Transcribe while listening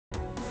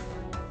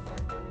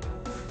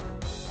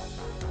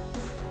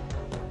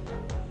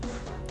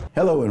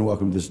Hello and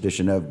welcome to this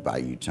edition of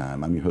Bayou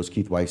Time. I'm your host,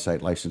 Keith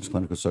Whiteside, licensed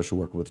clinical social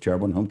worker with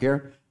Charitable and Home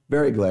Care.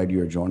 Very glad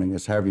you're joining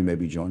us. However you may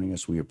be joining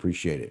us, we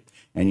appreciate it.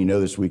 And you know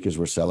this week as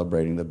we're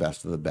celebrating the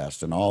best of the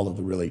best and all of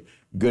the really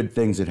good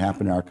things that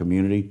happen in our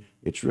community,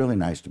 it's really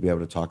nice to be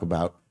able to talk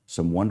about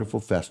some wonderful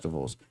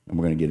festivals, and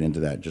we're going to get into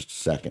that in just a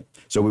second.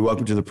 So we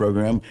welcome to the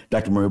program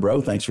Dr. Marie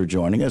Bro. Thanks for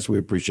joining us. We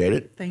appreciate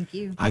it. Thank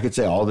you. I could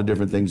say all the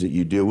different things that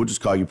you do. We'll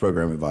just call you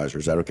program advisor.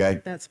 Is that okay?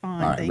 That's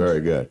fine. All right, very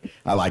good.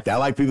 I like that. I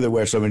like people that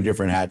wear so many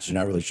different hats. You're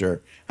not really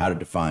sure how to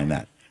define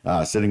that.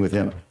 Sitting with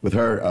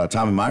her,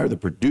 Tommy Meyer, the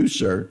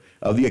producer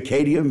of the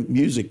Acadia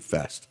Music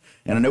Fest.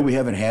 And I know we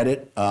haven't had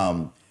it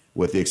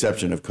with the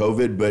exception of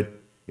COVID, but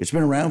it's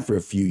been around for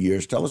a few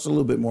years. Tell us a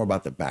little bit more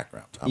about the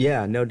background, Tommy.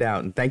 Yeah, no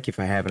doubt. And thank you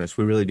for having us.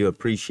 We really do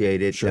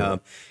appreciate it. Sure.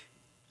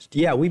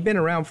 Yeah, we've been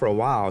around for a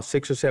while,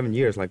 6 or 7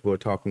 years, like we were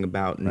talking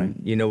about, and right.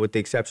 you know, with the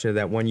exception of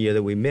that 1 year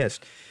that we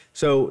missed.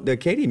 So the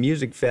Acadia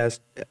Music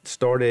Fest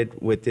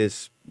started with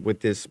this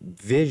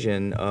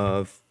vision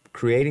of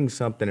creating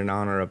something in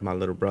honor of my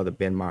little brother,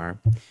 Ben Meyer.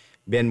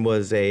 Ben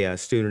was a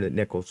student at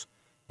Nichols,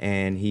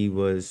 and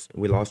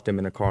we lost him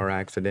in a car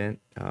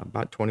accident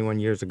about 21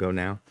 years ago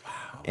now. Wow.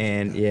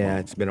 And yeah,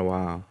 it's been a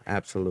while,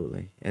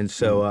 absolutely. And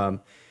so,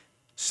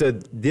 so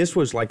this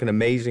was like an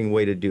amazing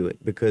way to do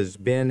it because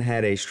Ben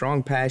had a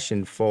strong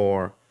passion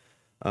for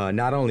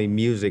not only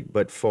music,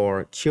 but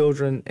for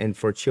children and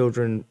for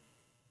children,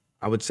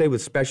 I would say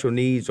with special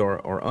needs or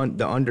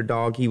the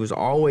underdog. He was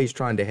always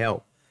trying to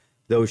help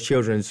those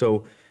children.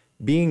 So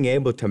being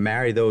able to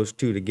marry those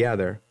two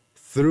together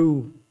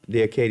through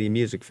the Acadia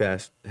Music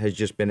Fest has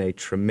just been a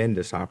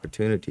tremendous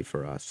opportunity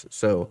for us.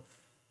 So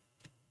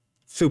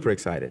super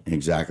excited.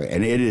 Exactly.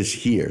 And it is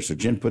here. So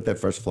Jen put that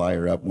first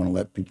flyer up. Want to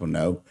let people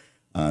know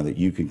that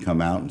you can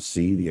come out and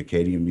see the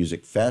Acadia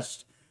Music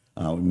Fest,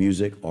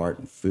 music, art,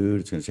 and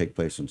food. It's going to take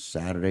place on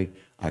Saturday,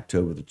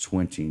 October the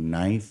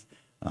 29th,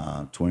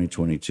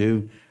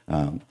 2022.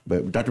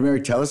 But Dr.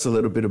 Mary, tell us a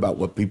little bit about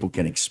what people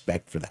can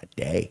expect for that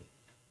day.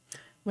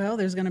 Well,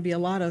 there's going to be a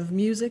lot of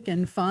music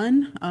and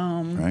fun.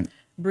 Right.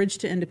 Bridge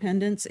to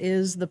Independence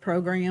is the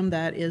program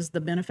that is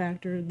the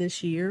benefactor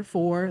this year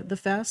for the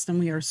fest, and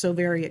we are so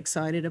very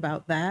excited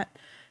about that.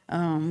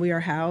 We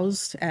are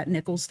housed at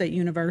Nichols State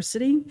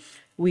University.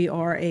 We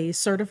are a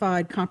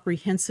certified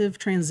comprehensive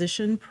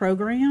transition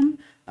program,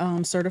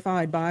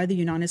 certified by the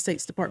United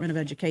States Department of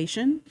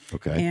Education.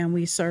 Okay. And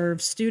we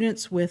serve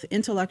students with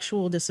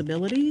intellectual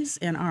disabilities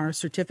in our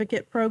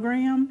certificate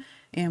program.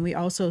 And we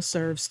also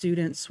serve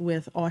students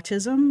with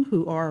autism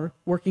who are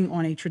working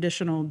on a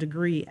traditional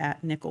degree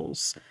at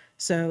Nichols.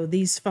 So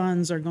these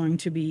funds are going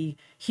to be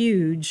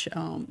huge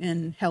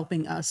in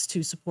helping us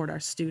to support our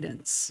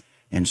students.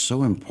 And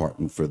so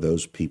important for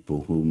those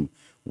people whom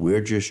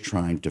we're just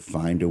trying to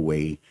find a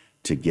way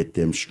to get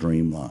them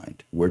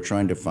streamlined. We're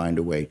trying to find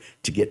a way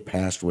to get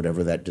past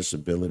whatever that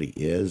disability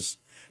is,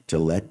 to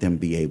let them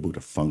be able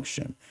to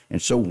function.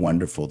 And so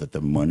wonderful that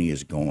the money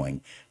is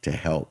going to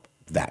help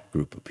that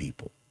group of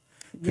people.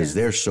 Because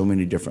there's so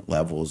many different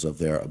levels of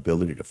their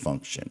ability to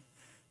function.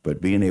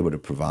 But being able to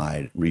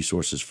provide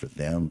resources for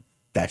them,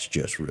 that's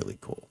just really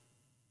cool.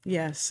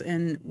 Yes,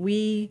 and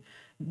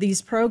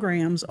these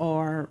programs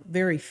are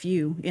very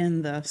few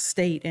in the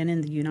state and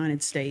in the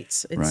United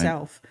States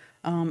itself.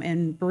 Right.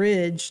 And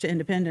Bridge to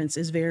Independence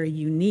is very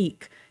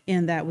unique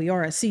in that we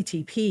are a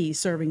CTP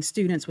serving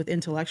students with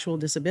intellectual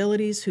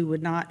disabilities who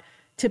would not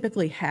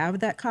typically have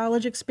that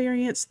college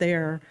experience.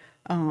 Their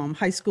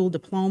high school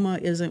diploma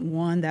isn't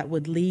one that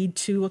would lead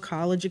to a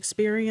college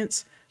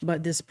experience,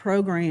 but this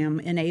program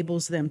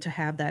enables them to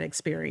have that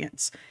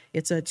experience.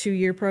 It's a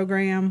 2-year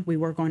program. We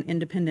work on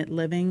independent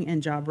living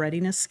and job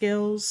readiness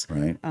skills.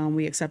 Right.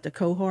 We accept a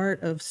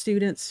cohort of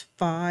students,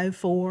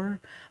 4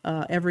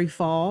 every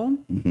fall.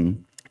 Mm-hmm.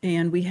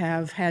 And we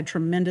have had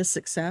tremendous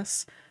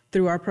success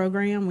through our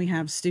program. We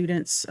have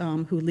students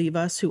who leave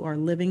us who are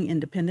living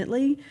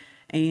independently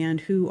and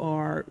who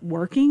are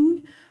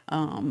working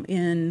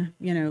in,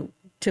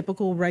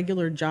 typical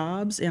regular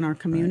jobs in our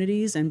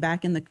communities. Right. And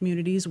back in the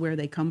communities where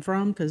they come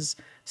from, because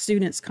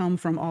students come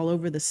from all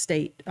over the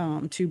state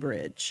to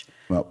Bridge.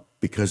 Well,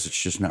 because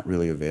it's just not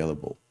really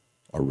available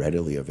or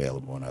readily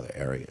available in other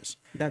areas.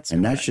 That's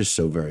just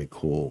so very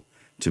cool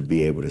to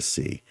be able to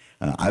see.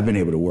 I've been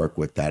able to work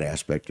with that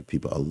aspect of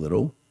people a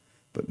little,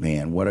 but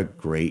man, what a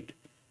great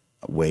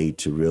way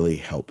to really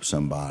help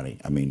somebody.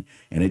 I mean,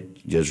 and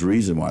there's a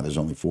reason why there's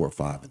only 4 or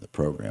 5 in the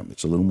program.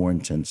 It's a little more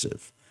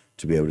intensive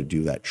to be able to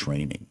do that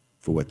training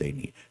for what they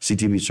need.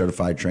 CTP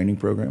certified training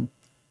program?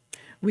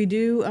 We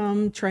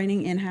do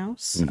training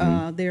in-house.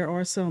 Mm-hmm. There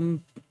are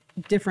some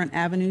different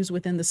avenues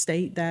within the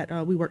state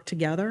that we work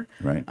together.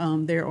 Right.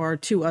 There are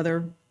 2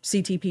 other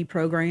CTP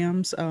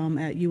programs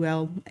at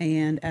UL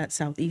and at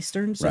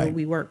Southeastern. So right.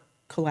 We work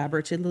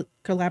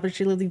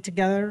collaboratively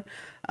together.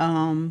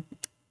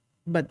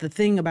 But the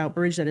thing about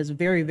Bridge that is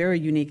very, very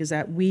unique is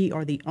that we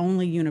are the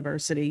only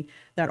university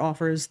that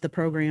offers the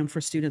program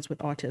for students with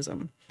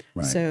autism.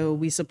 Right. So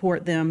we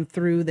support them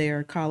through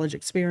their college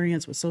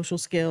experience with social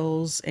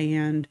skills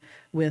and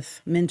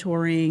with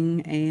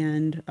mentoring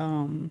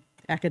and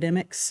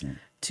academics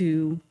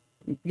to,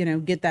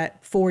 get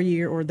that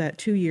 4-year or that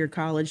 2-year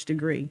college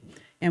degree.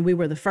 And we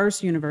were the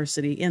first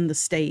university in the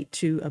state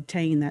to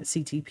obtain that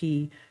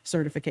CTP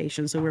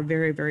certification. So we're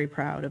very, very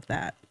proud of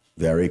that.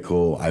 Very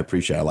cool. I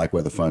appreciate it. I like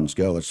where the funds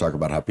go. Let's talk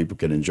about how people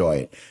can enjoy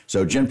it.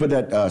 So, Jen, put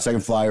that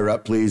second flyer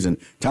up, please. And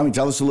Tommy,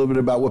 tell us a little bit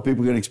about what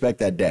people can expect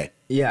that day.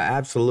 Yeah,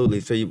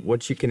 absolutely. So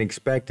what you can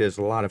expect is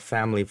a lot of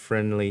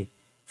family-friendly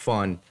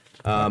fun.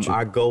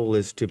 Our goal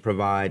is to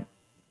provide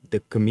the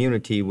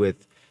community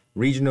with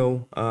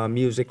regional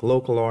music,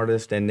 local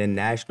artists, and then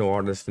national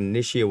artists. And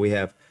this year we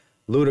have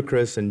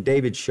Ludacris and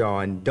David Shaw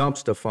and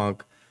Dumpster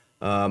Funk.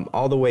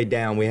 All the way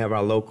down, we have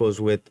our locals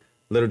with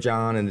Little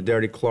John and the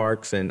Dirty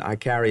Clarks and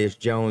Icarius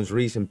Jones,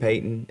 Reese and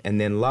Peyton, and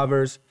then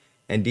Lovers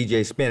and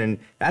DJ Spin. And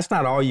that's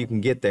not all you can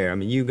get there. I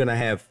mean, you're going to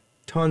have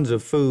tons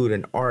of food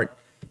and art.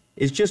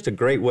 It's just a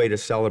great way to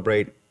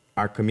celebrate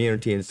our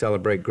community and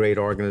celebrate great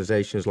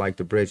organizations like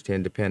the Bridge to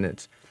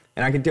Independence.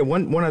 And I can tell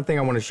one other thing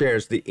I want to share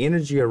is the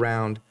energy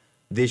around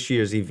this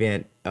year's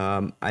event,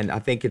 and I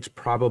think it's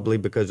probably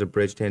because of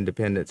Bridge to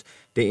Independence.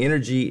 The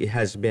energy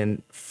has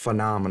been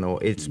phenomenal.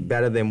 It's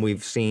better than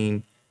we've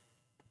seen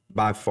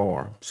by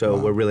far. So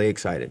we're really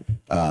excited.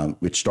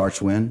 Which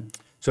starts when?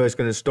 So it's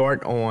going to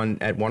start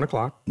at 1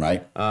 o'clock.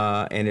 Right.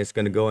 And it's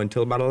going to go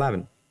until about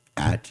 11.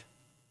 At?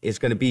 It's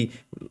going to be,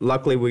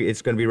 luckily,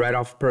 it's going to be right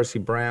off Percy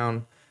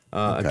Brown,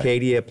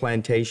 Acadia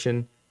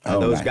Plantation.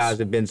 Those nice. guys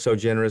have been so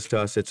generous to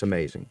us. It's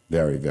amazing.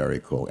 Very, very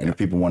cool. And if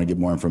people want to get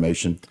more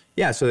information?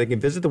 Yeah, so they can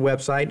visit the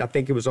website. I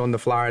think it was on the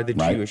flyer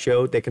that you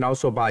showed. They can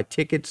also buy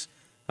tickets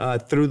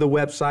through the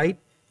website.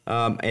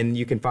 And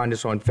you can find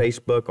us on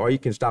Facebook, or you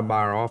can stop by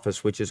our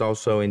office, which is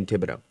also in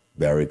Thibodaux.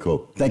 Very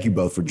cool. Thank you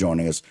both for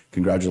joining us.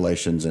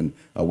 Congratulations, and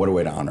what a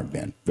way to honor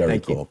Ben.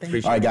 Very cool.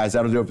 All right, guys,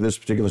 that'll do it for this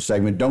particular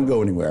segment. Don't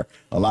go anywhere.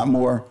 A lot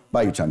more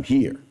by your time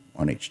here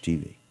on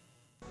HTV.